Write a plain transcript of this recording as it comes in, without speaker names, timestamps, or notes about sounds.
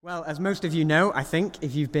Well, as most of you know, I think,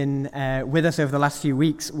 if you've been with us over the last few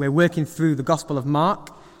weeks, we're working through the Gospel of Mark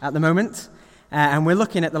at the moment, and we're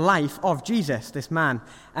looking at the life of Jesus, this man.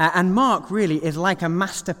 And Mark really is like a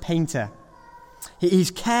master painter. He's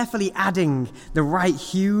carefully adding the right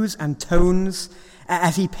hues and tones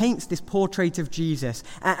as he paints this portrait of Jesus,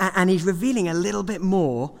 and he's revealing a little bit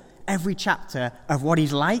more every chapter of what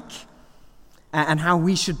he's like, and how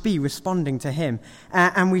we should be responding to him.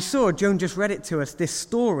 And we saw, Joan just read it to us, this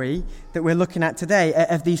story that we're looking at today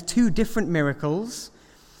of these two different miracles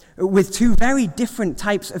with two very different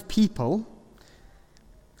types of people.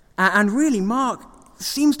 And really, Mark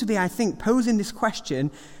seems to be, I think, posing this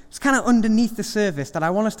question. It's kind of underneath the surface that I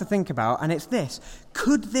want us to think about, and it's this.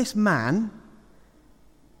 Could this man,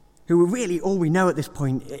 who really all we know at this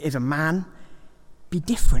point is a man, be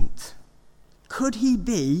different? Could he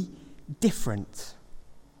be different?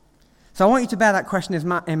 So I want you to bear that question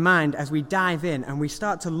in mind as we dive in and we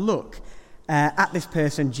start to look at this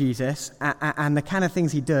person, Jesus, and the kind of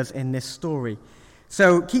things he does in this story.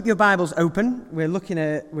 So keep your Bibles open. We're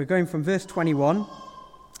going from verse 21,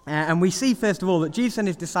 and we see first of all that Jesus and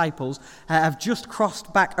his disciples have just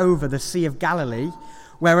crossed back over the Sea of Galilee,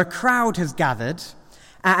 where a crowd has gathered,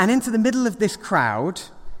 and into the middle of this crowd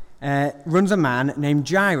runs a man named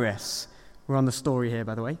Jairus. We're on the story here,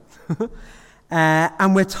 by the way.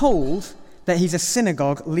 And we're told that he's a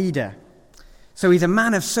synagogue leader. So he's a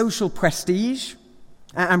man of social prestige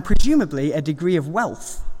and presumably a degree of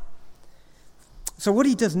wealth. So what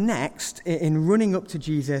he does next in running up to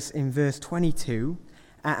Jesus in verse 22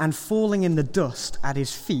 and falling in the dust at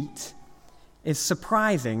his feet is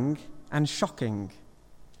surprising and shocking.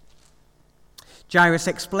 Jairus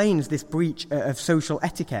explains this breach of social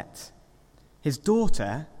etiquette. His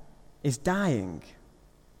daughter is dying.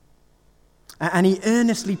 And he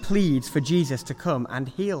earnestly pleads for Jesus to come and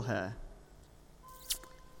heal her.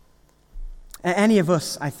 Any of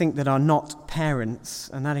us, I think, that are not parents,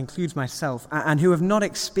 and that includes myself, and who have not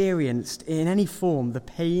experienced in any form the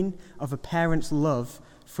pain of a parent's love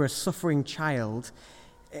for a suffering child,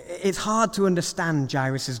 it's hard to understand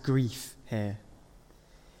Jairus' grief here.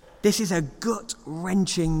 This is a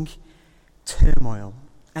gut-wrenching turmoil,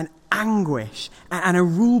 an anguish, and a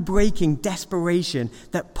rule-breaking desperation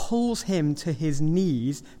that pulls him to his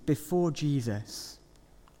knees before Jesus.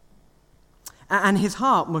 And his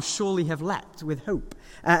heart must surely have leapt with hope,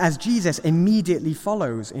 as Jesus immediately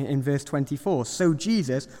follows in verse 24. So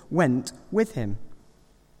Jesus went with him.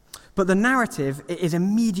 But the narrative is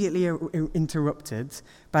immediately interrupted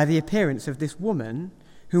by the appearance of this woman,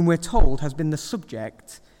 whom we're told has been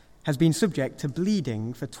subject to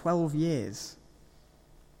bleeding for 12 years.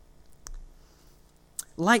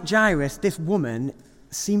 Like Jairus, this woman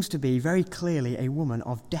seems to be very clearly a woman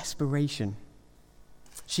of desperation.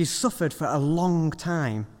 She's suffered for a long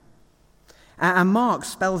time. And Mark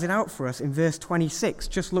spells it out for us in verse 26.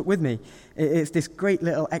 Just look with me. It's this great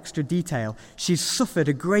little extra detail. She's suffered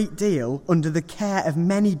a great deal under the care of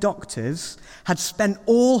many doctors, had spent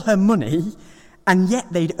all her money, and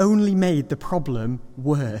yet they'd only made the problem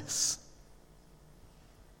worse.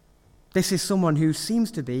 This is someone who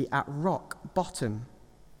seems to be at rock bottom.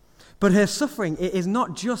 But her suffering is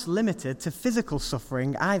not just limited to physical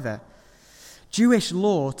suffering either. Jewish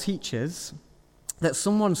law teaches that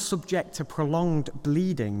someone subject to prolonged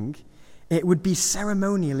bleeding, it would be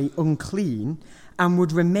ceremonially unclean and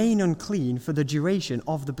would remain unclean for the duration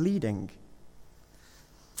of the bleeding.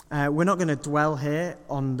 We're not going to dwell here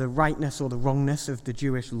on the rightness or the wrongness of the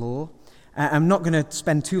Jewish law. I'm not going to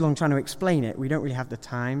spend too long trying to explain it. We don't really have the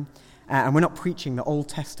time. And we're not preaching the Old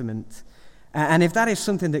Testament. And if that is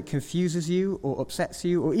something that confuses you or upsets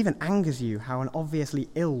you or even angers you, how an obviously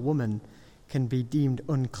ill woman can be deemed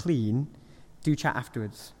unclean, do chat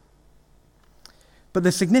afterwards. But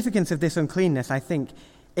the significance of this uncleanness, I think,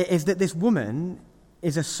 is that this woman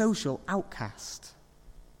is a social outcast.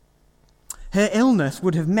 Her illness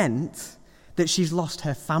would have meant that she's lost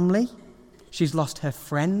her family, she's lost her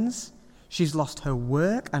friends, she's lost her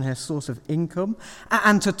work and her source of income,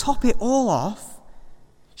 and to top it all off,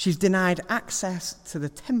 she's denied access to the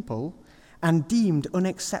temple and deemed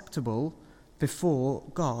unacceptable before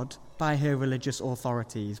God by her religious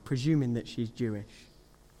authorities, presuming that she's Jewish.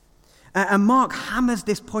 And Mark hammers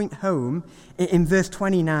this point home in verse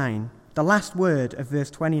 29. The last word of verse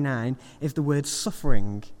 29 is the word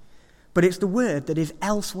suffering, but it's the word that is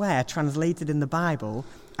elsewhere translated in the Bible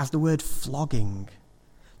as the word flogging.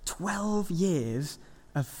 12 years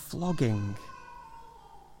of flogging.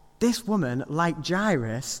 This woman, like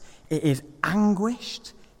Jairus, is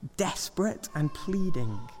anguished, desperate, and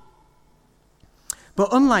pleading.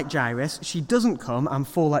 But unlike Jairus, she doesn't come and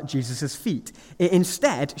fall at Jesus' feet.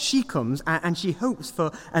 Instead, she comes and she hopes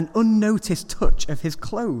for an unnoticed touch of his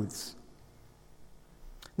clothes.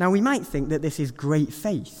 Now, we might think that this is great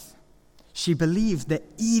faith. She believes that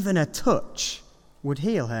even a touch would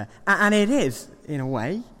heal her. And it is, in a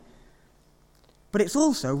way. But it's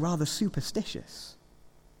also rather superstitious.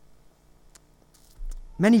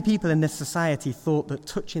 Many people in this society thought that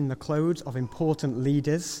touching the clothes of important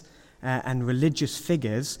leaders and religious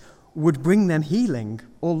figures would bring them healing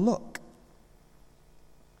or luck.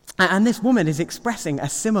 And this woman is expressing a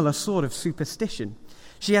similar sort of superstition.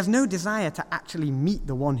 She has no desire to actually meet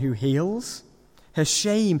the one who heals. Her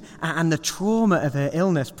shame and the trauma of her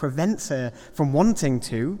illness prevents her from wanting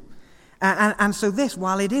to. And so this,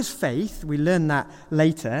 while it is faith, we learn that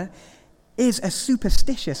later, is a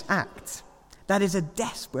superstitious act. That is a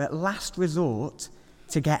desperate last resort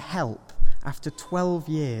to get help after 12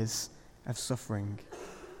 years of suffering.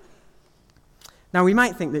 Now, we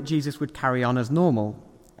might think that Jesus would carry on as normal.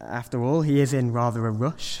 After all, he is in rather a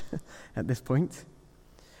rush at this point.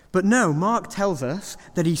 But no, Mark tells us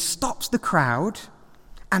that he stops the crowd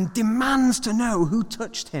and demands to know who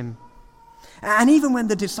touched him. And even when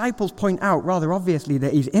the disciples point out rather obviously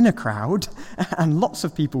that he's in a crowd and lots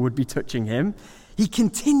of people would be touching him, he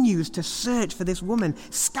continues to search for this woman,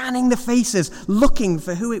 scanning the faces, looking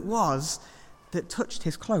for who it was that touched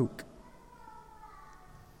his cloak.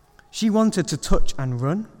 She wanted to touch and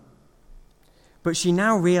run, but she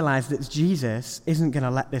now realized that Jesus isn't going to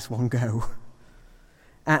let this one go.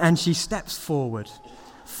 And she steps forward,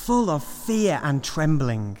 full of fear and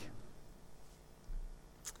trembling.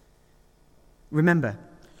 Remember,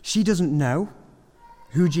 she doesn't know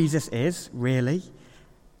who Jesus is, really.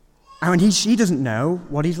 And she doesn't know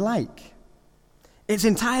what he's like. It's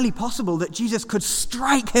entirely possible that Jesus could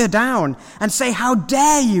strike her down and say, "How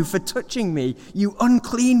dare you for touching me, you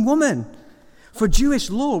unclean woman?" For Jewish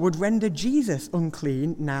law would render Jesus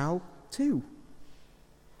unclean now too.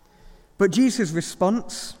 But Jesus'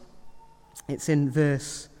 response, it's in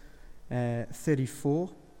verse 34,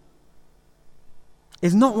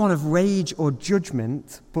 is not one of rage or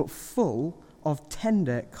judgment, but full of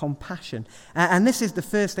tender compassion. And this is the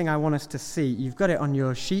first thing I want us to see. You've got it on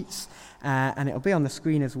your sheets, and it'll be on the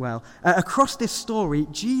screen as well. Across this story,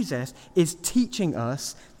 Jesus is teaching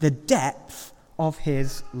us the depth of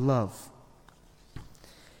his love.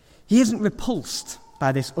 He isn't repulsed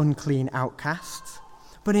by this unclean outcast,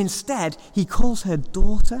 but instead he calls her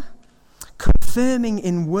daughter, confirming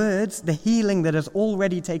in words the healing that has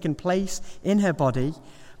already taken place in her body,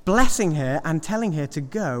 blessing her and telling her to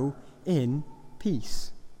go in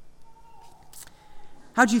peace.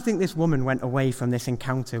 How do you think this woman went away from this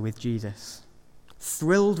encounter with Jesus?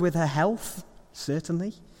 Thrilled with her health?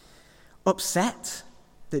 Certainly. Upset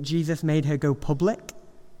that Jesus made her go public?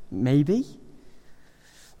 Maybe.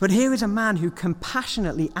 But here is a man who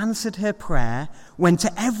compassionately answered her prayer when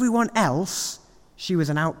to everyone else she was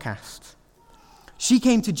an outcast. She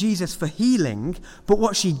came to Jesus for healing, but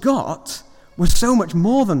what she got was so much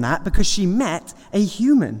more than that because she met a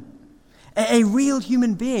human. A real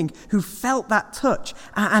human being who felt that touch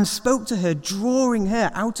and spoke to her, drawing her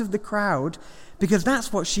out of the crowd, because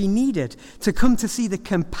that's what she needed, to come to see the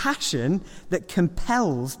compassion that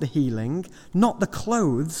compels the healing, not the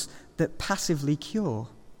clothes that passively cure.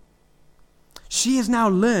 She has now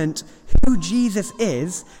learnt who Jesus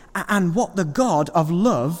is and what the God of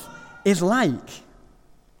love is like.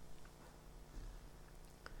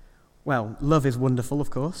 Well, love is wonderful, of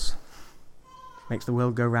course. Makes the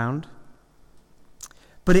world go round.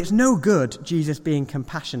 But it's no good Jesus being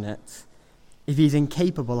compassionate if he's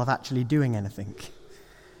incapable of actually doing anything.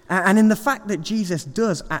 And in the fact that Jesus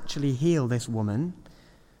does actually heal this woman,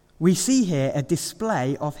 we see here a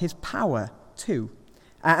display of his power too.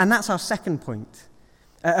 And that's our second point.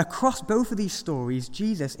 Across both of these stories,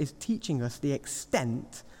 Jesus is teaching us the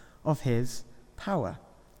extent of his power.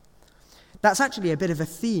 That's actually a bit of a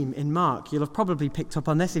theme in Mark. You'll have probably picked up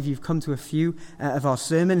on this if you've come to a few of our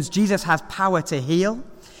sermons. Jesus has power to heal.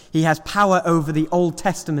 He has power over the Old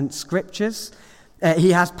Testament scriptures.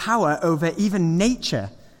 He has power over even nature,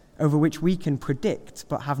 over which we can predict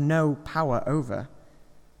but have no power over.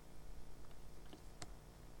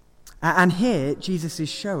 And here, Jesus is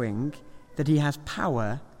showing that he has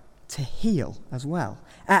power to heal as well.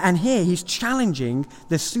 And here, he's challenging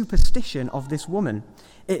the superstition of this woman.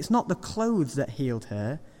 It's not the clothes that healed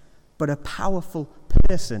her, but a powerful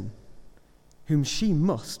person whom she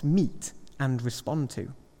must meet and respond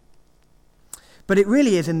to. But it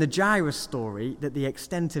really is in the Jairus story that the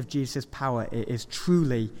extent of Jesus' power is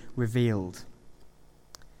truly revealed.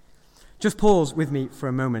 Just pause with me for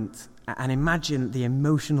a moment and imagine the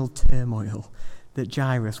emotional turmoil that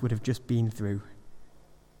Jairus would have just been through.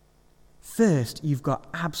 First, you've got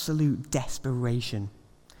absolute desperation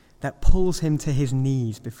that pulls him to his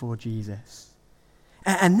knees before Jesus.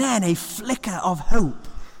 And then a flicker of hope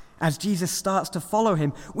as Jesus starts to follow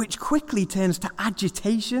him, which quickly turns to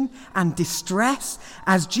agitation and distress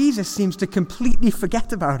as Jesus seems to completely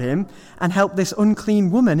forget about him and help this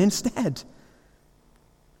unclean woman instead.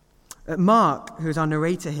 Mark, who's our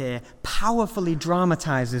narrator here, powerfully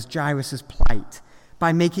dramatizes Jairus' plight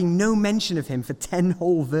by making no mention of him for 10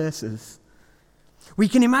 whole verses. We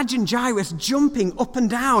can imagine Jairus jumping up and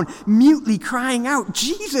down, mutely crying out,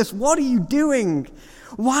 "Jesus, what are you doing?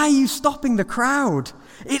 Why are you stopping the crowd?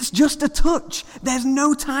 It's just a touch. There's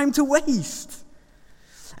no time to waste."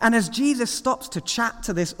 And as Jesus stops to chat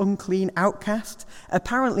to this unclean outcast,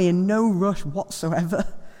 apparently in no rush whatsoever,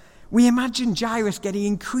 we imagine Jairus getting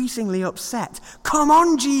increasingly upset. "Come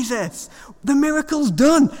on, Jesus! The miracle's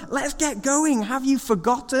done! Let's get going! Have you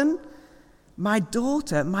forgotten? My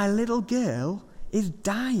daughter, my little girl, is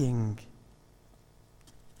dying."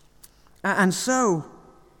 And so,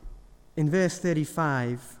 in verse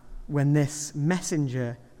 35, when this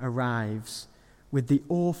messenger arrives with the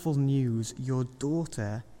awful news, "Your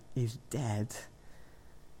daughter is dead,"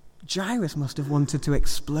 Jairus must have wanted to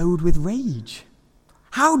explode with rage.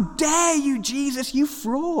 "How dare you, Jesus, you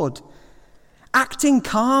fraud! Acting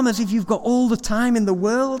calm as if you've got all the time in the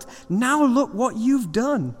world. Now look what you've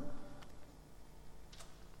done."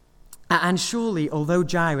 And surely, although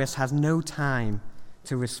Jairus has no time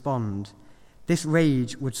to respond, this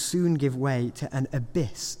rage would soon give way to an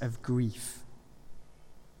abyss of grief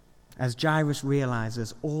as Jairus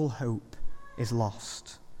realizes all hope is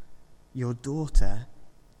lost. Your daughter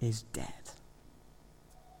is dead.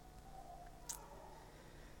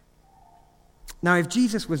 Now, if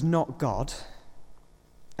Jesus was not God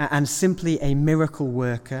and simply a miracle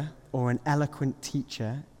worker or an eloquent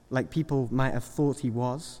teacher, like people might have thought he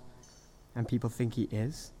was, and people think he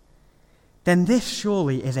is, then this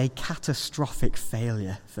surely is a catastrophic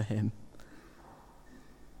failure for him.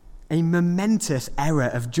 A momentous error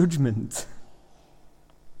of judgment.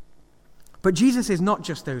 But Jesus is not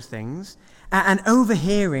just those things, and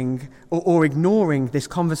overhearing or ignoring this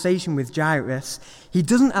conversation with Jairus, he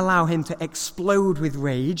doesn't allow him to explode with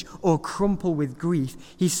rage or crumple with grief.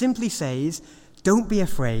 He simply says, "Don't be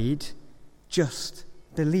afraid, just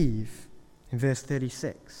believe," in verse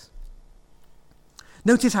 36.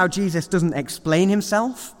 Notice how Jesus doesn't explain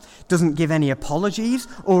himself, doesn't give any apologies,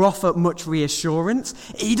 or offer much reassurance.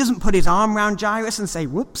 He doesn't put his arm around Jairus and say,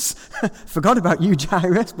 "Whoops, forgot about you,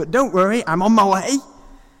 Jairus, but don't worry, I'm on my way."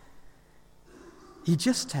 He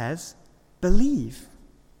just says, "Believe."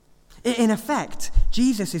 In effect,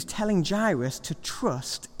 Jesus is telling Jairus to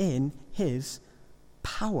trust in his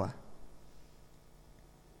power.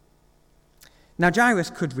 Now, Jairus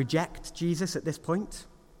could reject Jesus at this point.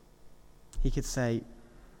 He could say,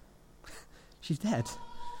 "She's dead.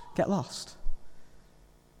 Get lost."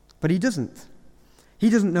 But he doesn't. He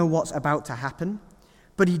doesn't know what's about to happen,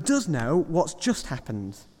 but he does know what's just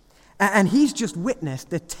happened. And he's just witnessed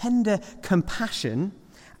the tender compassion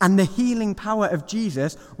and the healing power of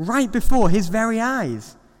Jesus right before his very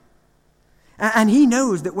eyes. And he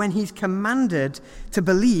knows that when he's commanded to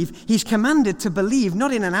believe, he's commanded to believe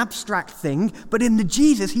not in an abstract thing, but in the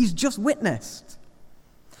Jesus he's just witnessed.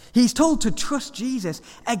 He's told to trust Jesus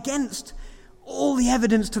against all the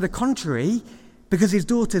evidence to the contrary because his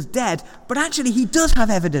daughter's dead, but actually he does have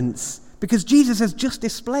evidence because Jesus has just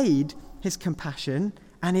displayed his compassion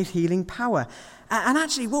and his healing power. And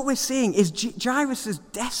actually what we're seeing is Jairus'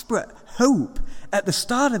 desperate hope at the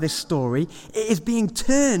start of this story is being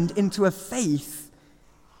turned into a faith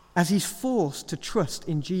as he's forced to trust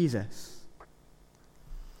in Jesus.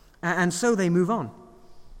 And so they move on.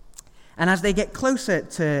 And as they get closer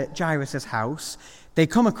to Jairus' house, they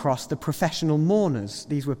come across the professional mourners.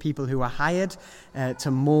 These were people who were hired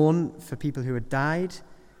to mourn for people who had died.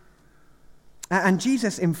 And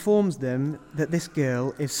Jesus informs them that this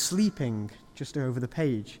girl is sleeping just over the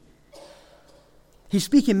page. He's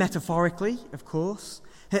speaking metaphorically, of course.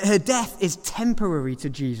 Her death is temporary to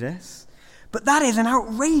Jesus, but that is an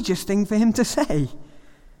outrageous thing for him to say.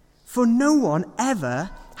 For no one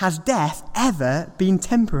ever has death ever been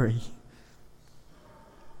temporary.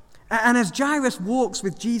 And as Jairus walks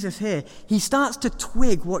with Jesus here, he starts to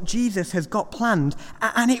twig what Jesus has got planned,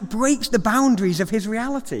 and it breaks the boundaries of his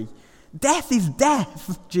reality. Death is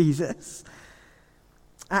death, Jesus.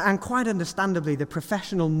 And quite understandably, the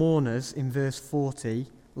professional mourners in verse 40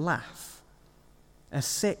 laugh. A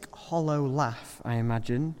sick, hollow laugh, I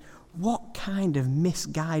imagine, What kind of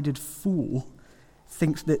misguided fool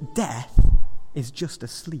thinks that death is just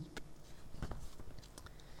asleep?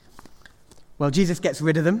 Well, Jesus gets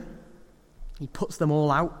rid of them. He puts them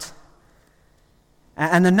all out.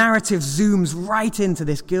 And the narrative zooms right into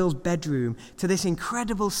this girl's bedroom, to this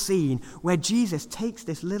incredible scene where Jesus takes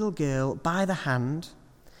this little girl by the hand,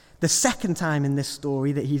 the second time in this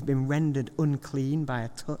story that he's been rendered unclean by a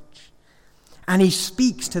touch, and he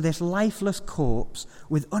speaks to this lifeless corpse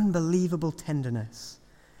with unbelievable tenderness.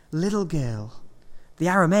 Little girl. The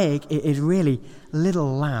Aramaic is really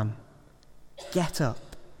little lamb. Get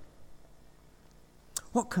up.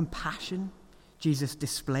 What compassion Jesus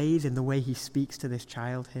displays in the way he speaks to this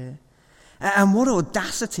child here. And what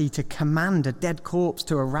audacity to command a dead corpse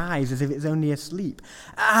to arise as if it's only asleep.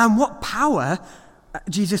 And what power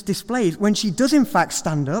Jesus displays when she does in fact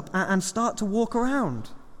stand up and start to walk around.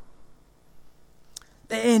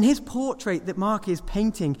 In his portrait that Mark is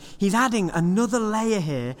painting, he's adding another layer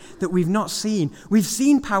here that we've not seen. We've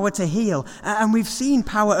seen power to heal, and we've seen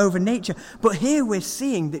power over nature. But here we're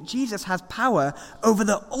seeing that Jesus has power over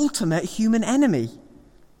the ultimate human enemy.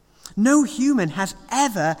 No human has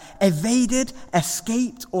ever evaded,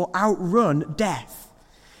 escaped, or outrun death.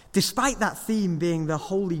 Despite that theme being the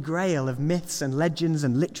holy grail of myths and legends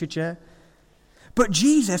and literature. But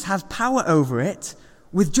Jesus has power over it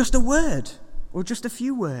with just a word. Or just a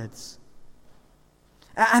few words.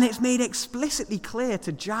 And it's made explicitly clear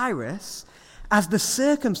to Jairus as the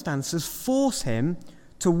circumstances force him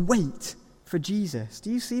to wait for Jesus. Do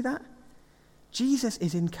you see that? Jesus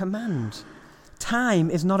is in command. Time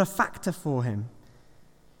is not a factor for him.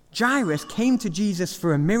 Jairus came to Jesus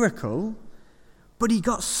for a miracle, but he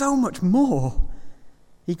got so much more.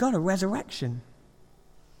 He got a resurrection.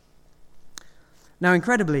 Now,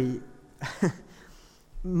 incredibly,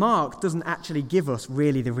 Mark doesn't actually give us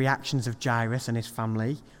really the reactions of Jairus and his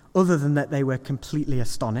family, other than that they were completely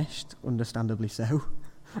astonished, understandably so.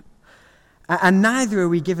 And neither are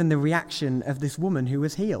we given the reaction of this woman who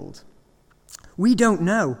was healed. We don't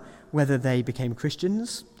know whether they became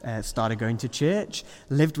Christians, started going to church,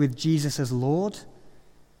 lived with Jesus as Lord.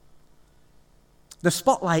 The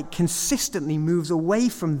spotlight consistently moves away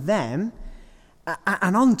from them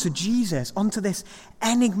and on to Jesus, onto this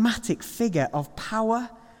enigmatic figure of power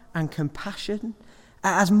and compassion.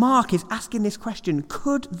 As Mark is asking this question,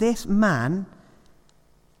 could this man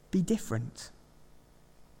be different?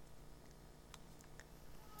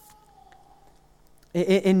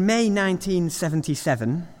 In May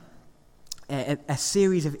 1977, a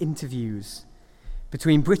series of interviews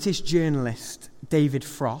between British journalist David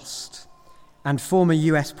Frost and former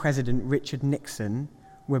US President Richard Nixon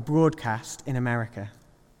were broadcast in America.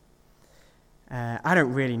 I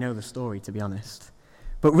don't really know the story, to be honest.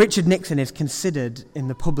 But Richard Nixon is considered in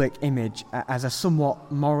the public image as a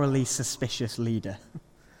somewhat morally suspicious leader,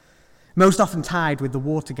 most often tied with the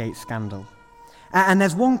Watergate scandal. And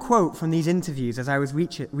there's one quote from these interviews as I was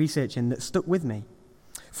researching that stuck with me.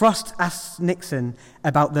 Frost asks Nixon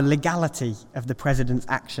about the legality of the president's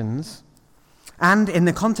actions. And in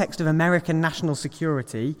the context of American national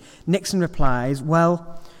security, Nixon replies,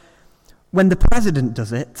 well, when the president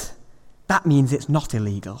does it, that means it's not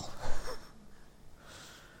illegal.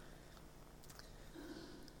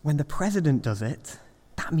 When the president does it,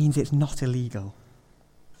 that means it's not illegal.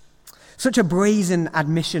 Such a brazen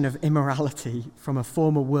admission of immorality from a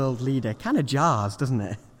former world leader kind of jars, doesn't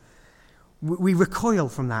it? We recoil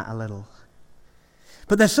from that a little.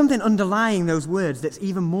 But there's something underlying those words that's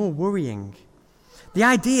even more worrying. The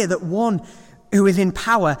idea that one who is in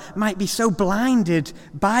power might be so blinded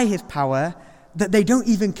by his power that they don't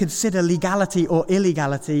even consider legality or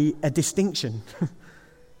illegality a distinction.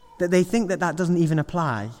 That they think that doesn't even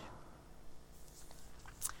apply.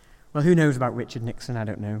 Well, who knows about Richard Nixon? I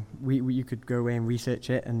don't know. You could go away and research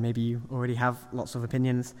it, and maybe you already have lots of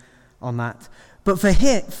opinions on that. But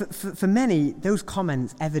for many, those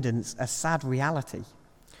comments evidence a sad reality.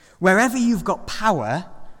 Wherever you've got power,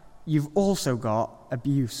 you've also got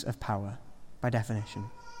abuse of power, by definition.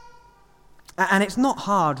 And it's not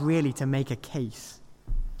hard, really, to make a case.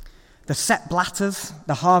 The Sepp Blatters,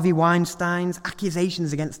 the Harvey Weinsteins,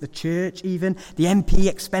 accusations against the church even, the MP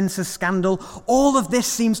expenses scandal, all of this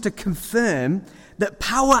seems to confirm that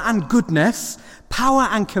power and goodness, power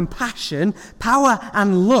and compassion, power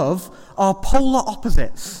and love are polar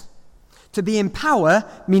opposites. To be in power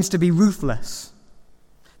means to be ruthless.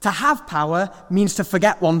 To have power means to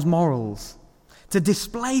forget one's morals. To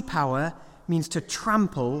display power means to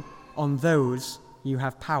trample on those you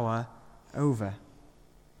have power over.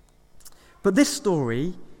 But this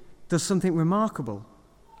story does something remarkable.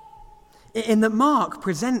 in that Mark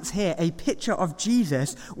presents here a picture of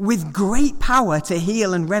Jesus with great power to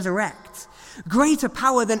heal and resurrect. Greater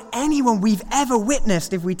power than anyone we've ever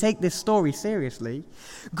witnessed if we take this story seriously.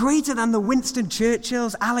 Greater than the Winston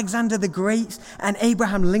Churchills, Alexander the Great, and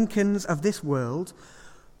Abraham Lincolns of this world.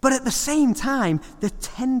 But at the same time, the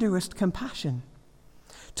tenderest compassion.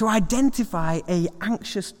 To identify an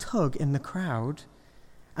anxious tug in the crowd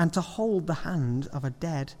and to hold the hand of a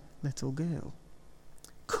dead little girl.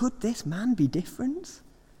 Could this man be different?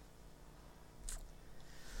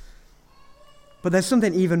 But there's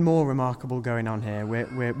something even more remarkable going on here.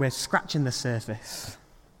 We're scratching the surface.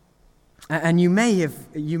 And you may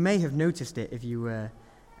have noticed it if you were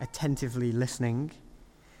attentively listening.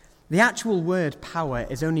 The actual word power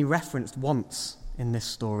is only referenced once in this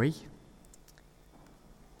story.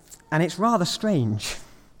 And it's rather strange.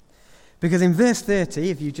 Because in verse 30,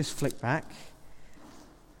 if you just flick back,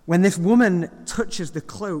 when this woman touches the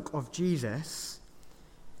cloak of Jesus,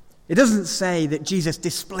 it doesn't say that Jesus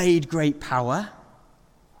displayed great power.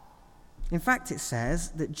 In fact, it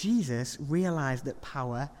says that Jesus realized that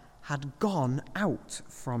power had gone out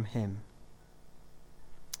from him.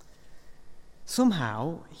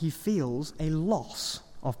 Somehow, he feels a loss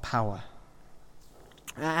of power.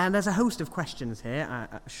 And there's a host of questions here,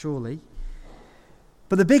 surely.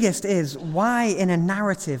 But the biggest is, why in a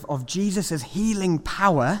narrative of Jesus' healing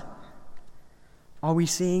power are we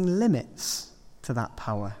seeing limits to that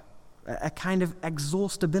power? A kind of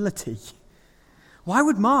exhaustibility. Why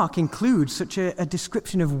would Mark include such a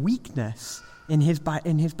description of weakness in his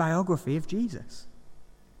biography of Jesus?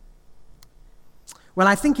 Well,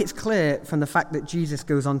 I think it's clear from the fact that Jesus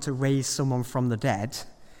goes on to raise someone from the dead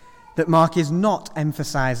that Mark is not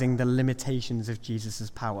emphasizing the limitations of Jesus'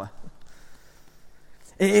 power.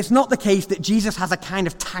 It's not the case that Jesus has a kind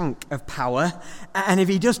of tank of power, and if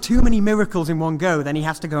he does too many miracles in one go, then he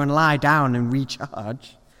has to go and lie down and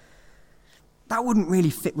recharge. That wouldn't really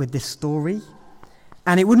fit with this story,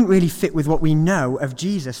 and it wouldn't really fit with what we know of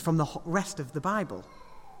Jesus from the rest of the Bible.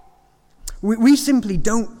 We simply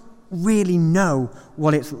don't really know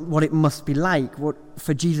what it must be like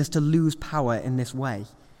for Jesus to lose power in this way.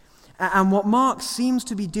 And what Mark seems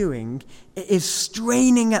to be doing is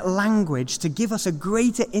straining at language to give us a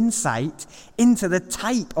greater insight into the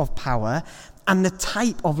type of power and the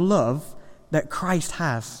type of love that Christ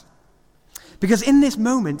has. Because in this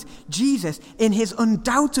moment, Jesus, in his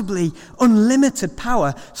undoubtedly unlimited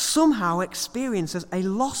power, somehow experiences a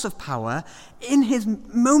loss of power. In his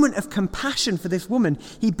moment of compassion for this woman,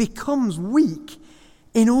 he becomes weak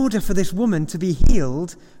in order for this woman to be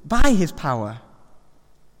healed by his power.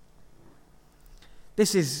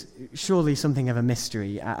 This is surely something of a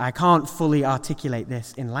mystery. I can't fully articulate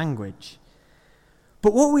this in language.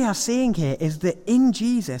 But what we are seeing here is that in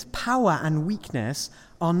Jesus, power and weakness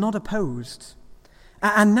are not opposed.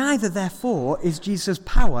 And neither, therefore, is Jesus'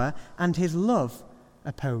 power and his love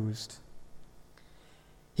opposed.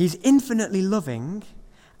 He's infinitely loving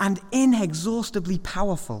and inexhaustibly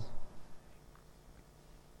powerful.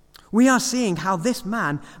 We are seeing how this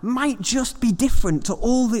man might just be different to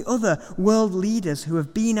all the other world leaders who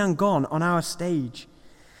have been and gone on our stage.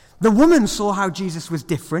 The woman saw how Jesus was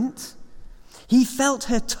different. He felt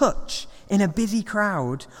her touch in a busy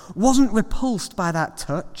crowd, wasn't repulsed by that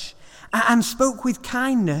touch, and spoke with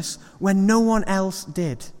kindness when no one else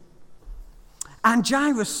did. And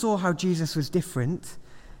Jairus saw how Jesus was different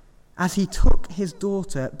as he took his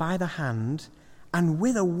daughter by the hand and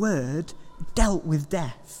with a word dealt with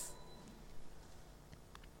death.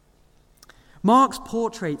 Mark's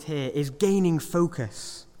portrait here is gaining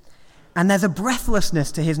focus, and there's a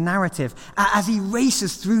breathlessness to his narrative as he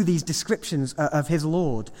races through these descriptions of his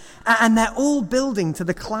Lord. And they're all building to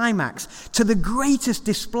the climax, to the greatest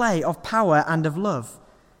display of power and of love.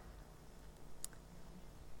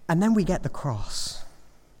 And then we get the cross.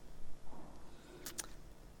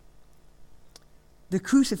 The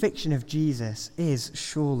crucifixion of Jesus is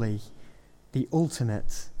surely the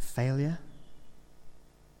ultimate failure.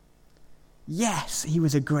 Yes, he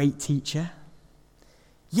was a great teacher.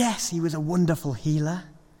 Yes, he was a wonderful healer.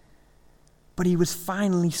 But he was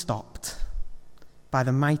finally stopped by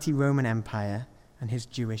the mighty Roman Empire and his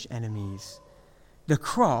Jewish enemies. The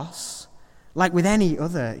cross, like with any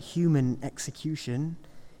other human execution,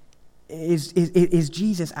 is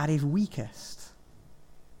Jesus at his weakest.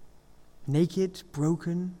 Naked,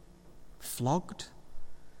 broken, flogged.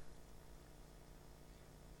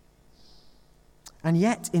 And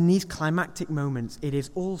yet, in these climactic moments, it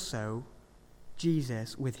is also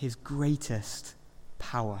Jesus with his greatest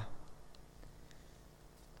power.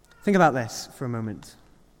 Think about this for a moment.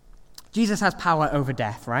 Jesus has power over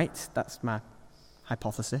death, right? That's my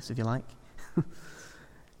hypothesis, if you like.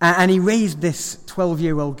 And he raised this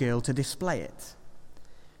 12-year-old girl to display it.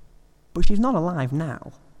 But she's not alive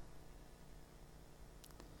now.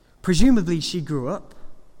 Presumably she grew up,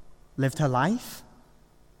 lived her life,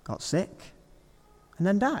 got sick, and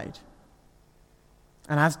then died.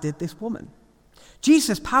 And as did this woman.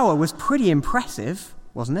 Jesus' power was pretty impressive,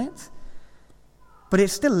 wasn't it? But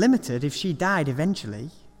it's still limited if she died eventually.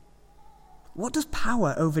 What does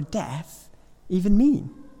power over death even mean?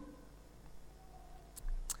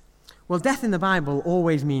 Well, death in the Bible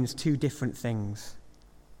always means two different things.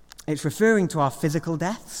 It's referring to our physical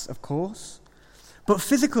deaths, of course, but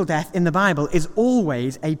physical death in the Bible is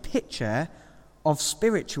always a picture of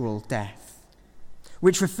spiritual death,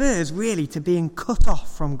 which refers really to being cut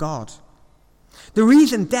off from God. The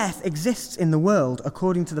reason death exists in the world,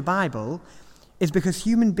 according to the Bible, is because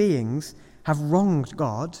human beings have wronged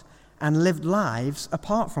God and lived lives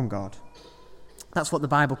apart from God. That's what the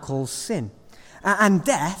Bible calls sin. And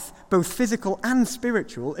death, both physical and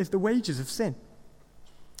spiritual, is the wages of sin.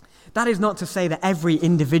 That is not to say that every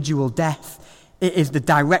individual death is the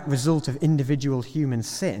direct result of individual human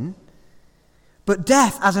sin, but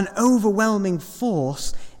death as an overwhelming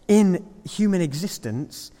force in human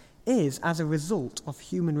existence is as a result of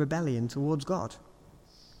human rebellion towards God.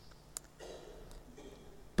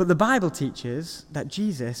 But the Bible teaches that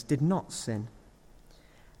Jesus did not sin,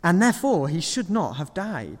 and therefore he should not have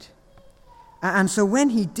died. And so when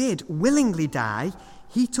he did willingly die,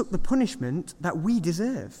 he took the punishment that we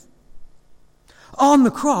deserve. On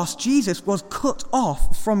the cross, Jesus was cut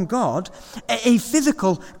off from God, a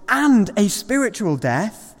physical and a spiritual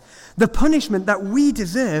death, the punishment that we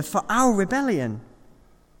deserve for our rebellion.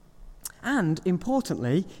 And,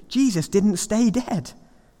 importantly, Jesus didn't stay dead.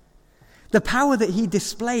 The power that he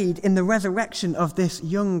displayed in the resurrection of this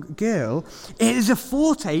young girl is a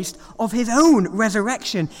foretaste of his own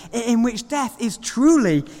resurrection, in which death is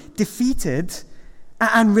truly defeated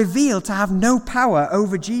and revealed to have no power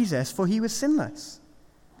over Jesus, for he was sinless.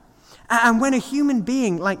 And when a human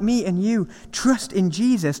being like me and you trust in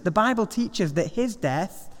Jesus, the Bible teaches that his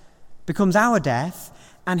death becomes our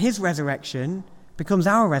death, and his resurrection becomes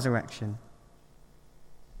our resurrection.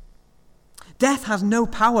 Death has no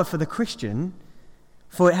power for the Christian,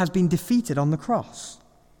 for it has been defeated on the cross.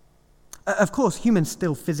 Of course, humans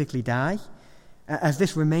still physically die, as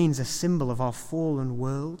this remains a symbol of our fallen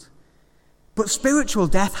world. But spiritual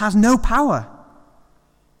death has no power.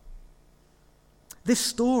 This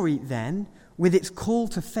story, then, with its call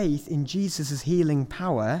to faith in Jesus' healing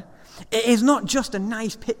power, it is not just a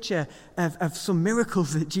nice picture of some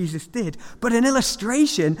miracles that Jesus did, but an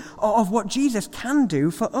illustration of what Jesus can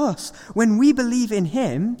do for us. When we believe in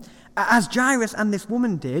him, as Jairus and this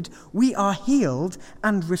woman did, we are healed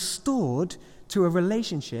and restored to a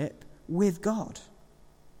relationship with God.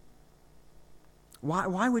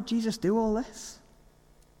 Why would Jesus do all this?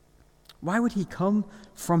 Why would he come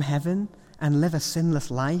from heaven and live a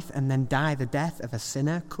sinless life and then die the death of a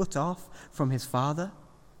sinner cut off from his Father?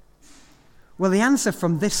 Well, the answer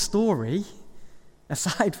from this story,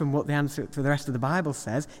 aside from what the answer to the rest of the Bible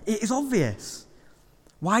says, it is obvious.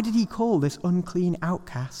 Why did he call this unclean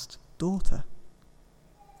outcast daughter?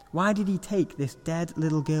 Why did he take this dead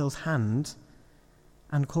little girl's hand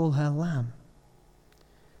and call her lamb?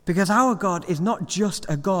 Because our God is not just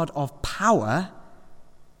a God of power,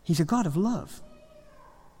 he's a God of love.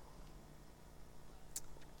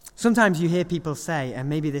 Sometimes you hear people say, and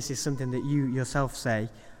maybe this is something that you yourself say,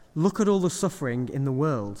 look at all the suffering in the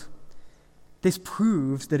world. This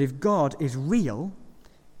proves that if God is real,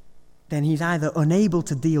 then he's either unable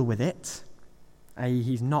to deal with it, i.e.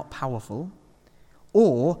 he's not powerful,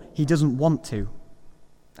 or he doesn't want to,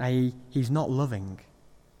 i.e. he's not loving.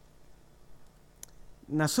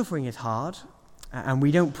 Now, suffering is hard, and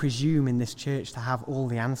we don't presume in this church to have all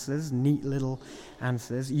the answers, neat little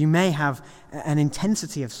answers. You may have an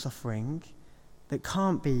intensity of suffering that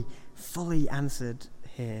can't be fully answered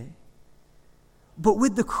here. But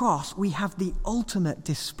with the cross, we have the ultimate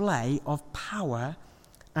display of power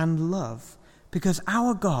and love, because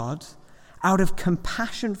our God, out of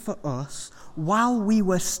compassion for us, while we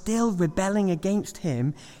were still rebelling against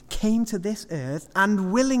him, came to this earth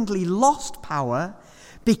and willingly lost power,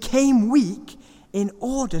 became weak in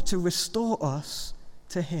order to restore us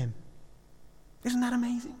to him. Isn't that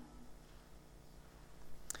amazing?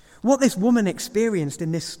 What this woman experienced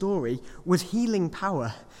in this story was healing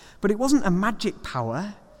power, but it wasn't a magic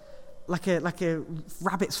power like a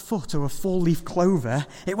rabbit's foot or a four-leaf clover.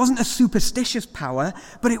 It wasn't a superstitious power,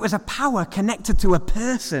 but it was a power connected to a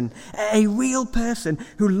person, a real person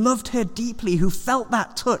who loved her deeply, who felt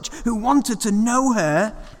that touch, who wanted to know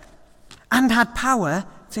her, and had power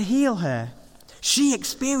to heal her. She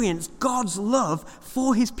experienced God's love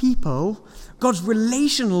for his people, God's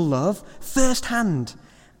relational love firsthand,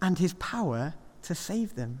 and his power to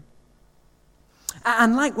save them.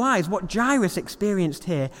 And likewise, what Jairus experienced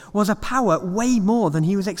here was a power way more than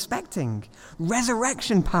he was expecting.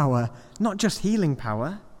 Resurrection power, not just healing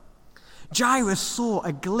power. Jairus saw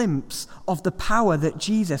a glimpse of the power that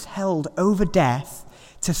Jesus held over death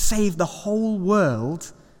to save the whole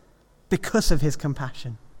world because of his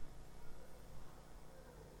compassion.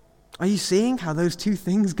 Are you seeing how those two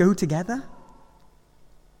things go together?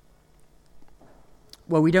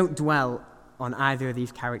 Well, we don't dwell on either of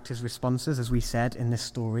these characters' responses, as we said in this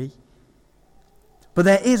story. But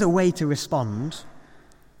there is a way to respond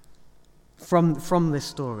from this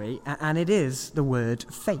story, and it is the word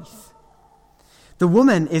faith. The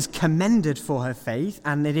woman is commended for her faith,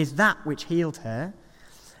 and it is that which healed her.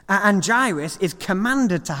 And Jairus is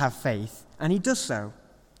commanded to have faith, and he does so.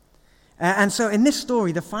 And so in this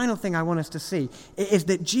story, the final thing I want us to see is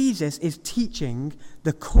that Jesus is teaching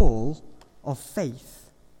the call of faith.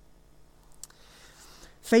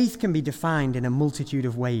 Faith can be defined in a multitude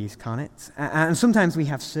of ways, can't it? And sometimes we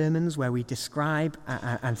have sermons where we describe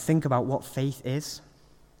and think about what faith is.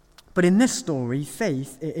 But in this story,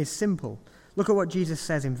 faith is simple. Look at what Jesus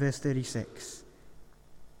says in verse 36.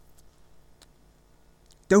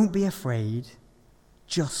 Don't be afraid,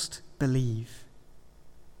 just believe.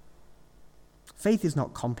 Faith is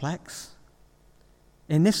not complex.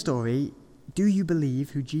 In this story, do you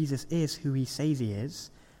believe who Jesus is, who he says he is,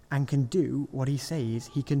 and can do what he says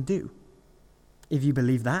he can do? If you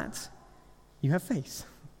believe that, you have faith.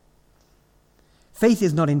 Faith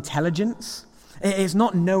is not intelligence. It is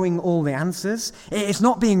not knowing all the answers. It is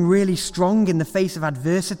not being really strong in the face of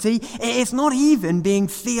adversity. It is not even being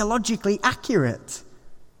theologically accurate.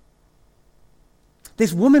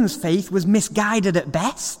 This woman's faith was misguided at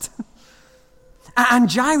best.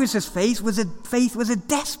 And Jairus' faith was a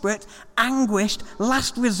desperate, anguished,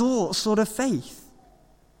 last resort sort of faith.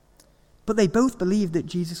 But they both believed that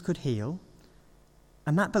Jesus could heal,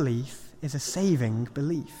 and that belief is a saving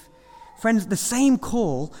belief. Friends, the same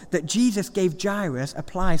call that Jesus gave Jairus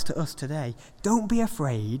applies to us today. Don't be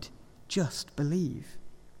afraid, just believe.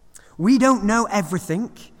 We don't know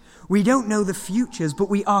everything. We don't know the futures, but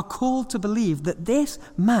we are called to believe that this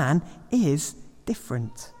man is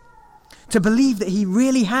different. To believe that he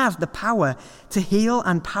really has the power to heal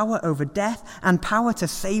and power over death and power to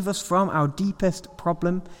save us from our deepest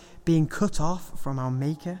problem, being cut off from our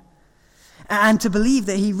Maker. And to believe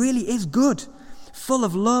that he really is good, full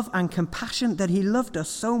of love and compassion, that he loved us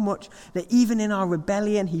so much that even in our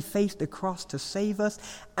rebellion he faced the cross to save us.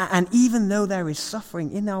 And even though there is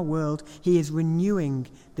suffering in our world, he is renewing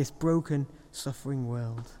this broken, suffering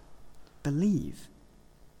world. Believe.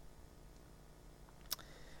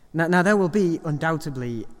 Now there will be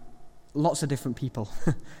undoubtedly lots of different people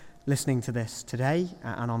listening to this today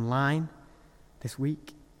and online this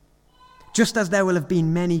week. Just as there will have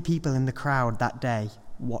been many people in the crowd that day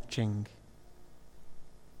watching.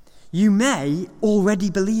 You may already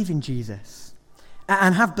believe in Jesus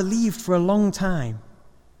and have believed for a long time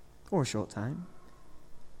or a short time.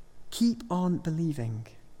 Keep on believing.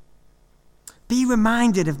 Be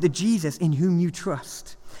reminded of the Jesus in whom you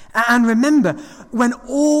trust. And remember, when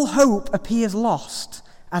all hope appears lost,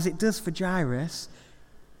 as it does for Jairus,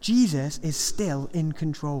 Jesus is still in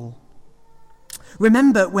control.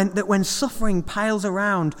 Remember that when suffering piles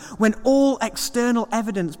around, when all external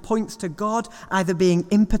evidence points to God either being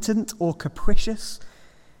impotent or capricious,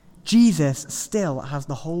 Jesus still has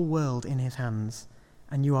the whole world in his hands,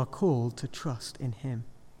 and you are called to trust in him.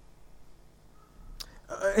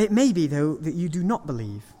 It may be, though, that you do not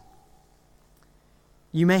believe.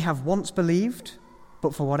 You may have once believed,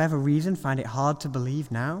 but for whatever reason find it hard to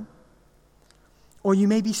believe now. Or you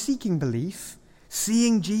may be seeking belief,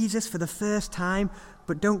 seeing Jesus for the first time,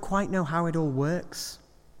 but don't quite know how it all works.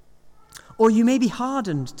 Or you may be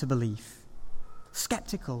hardened to belief,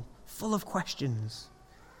 skeptical, full of questions.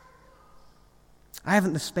 I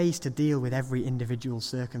haven't the space to deal with every individual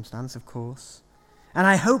circumstance, of course. And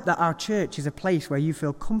I hope that our church is a place where you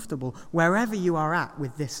feel comfortable wherever you are at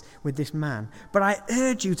with this man. But I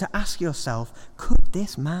urge you to ask yourself, could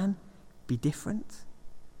this man be different?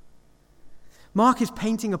 Mark is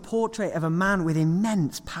painting a portrait of a man with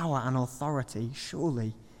immense power and authority,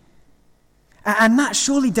 surely. And that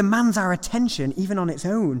surely demands our attention, even on its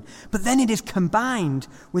own. But then it is combined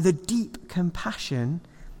with a deep compassion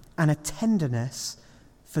and a tenderness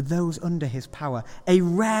for those under his power, a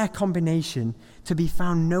rare combination to be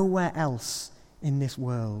found nowhere else in this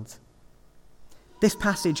world. This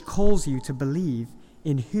passage calls you to believe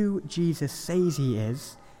in who Jesus says he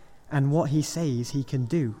is and what he says he can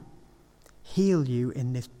do. Heal you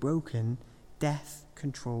in this broken,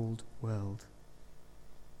 death-controlled world.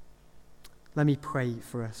 Let me pray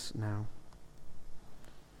for us now.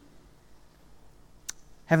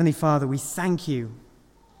 Heavenly Father, we thank you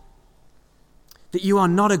that you are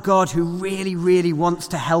not a God who really, really wants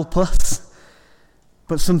to help us,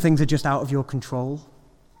 but some things are just out of your control.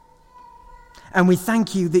 And we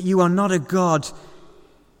thank you that you are not a God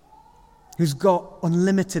who's got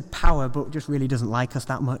unlimited power, but just really doesn't like us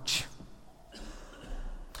that much.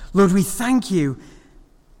 Lord, we thank you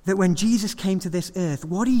that when Jesus came to this earth,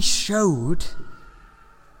 what he showed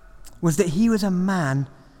was that he was a man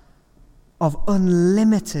of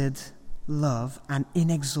unlimited love and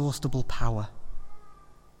inexhaustible power.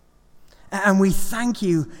 And we thank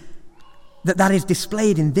you that that is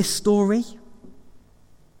displayed in this story,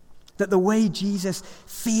 that the way Jesus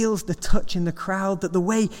feels the touch in the crowd, that the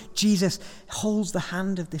way Jesus holds the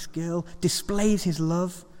hand of this girl displays his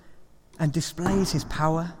love and displays his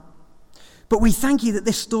power. But we thank you that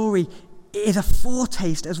this story is a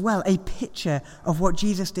foretaste as well, a picture of what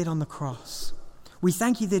Jesus did on the cross. We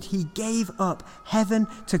thank you that he gave up heaven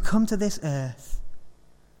to come to this earth,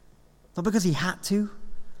 not because he had to,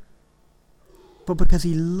 but because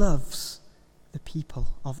he loves the people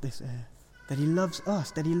of this earth, that he loves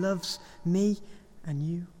us, that he loves me and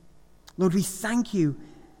you. Lord, we thank you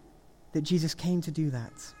that Jesus came to do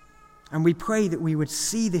that. And we pray that we would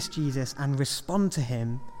see this Jesus and respond to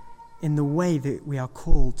him in the way that we are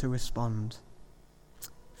called to respond.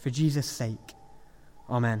 For Jesus' sake,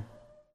 amen.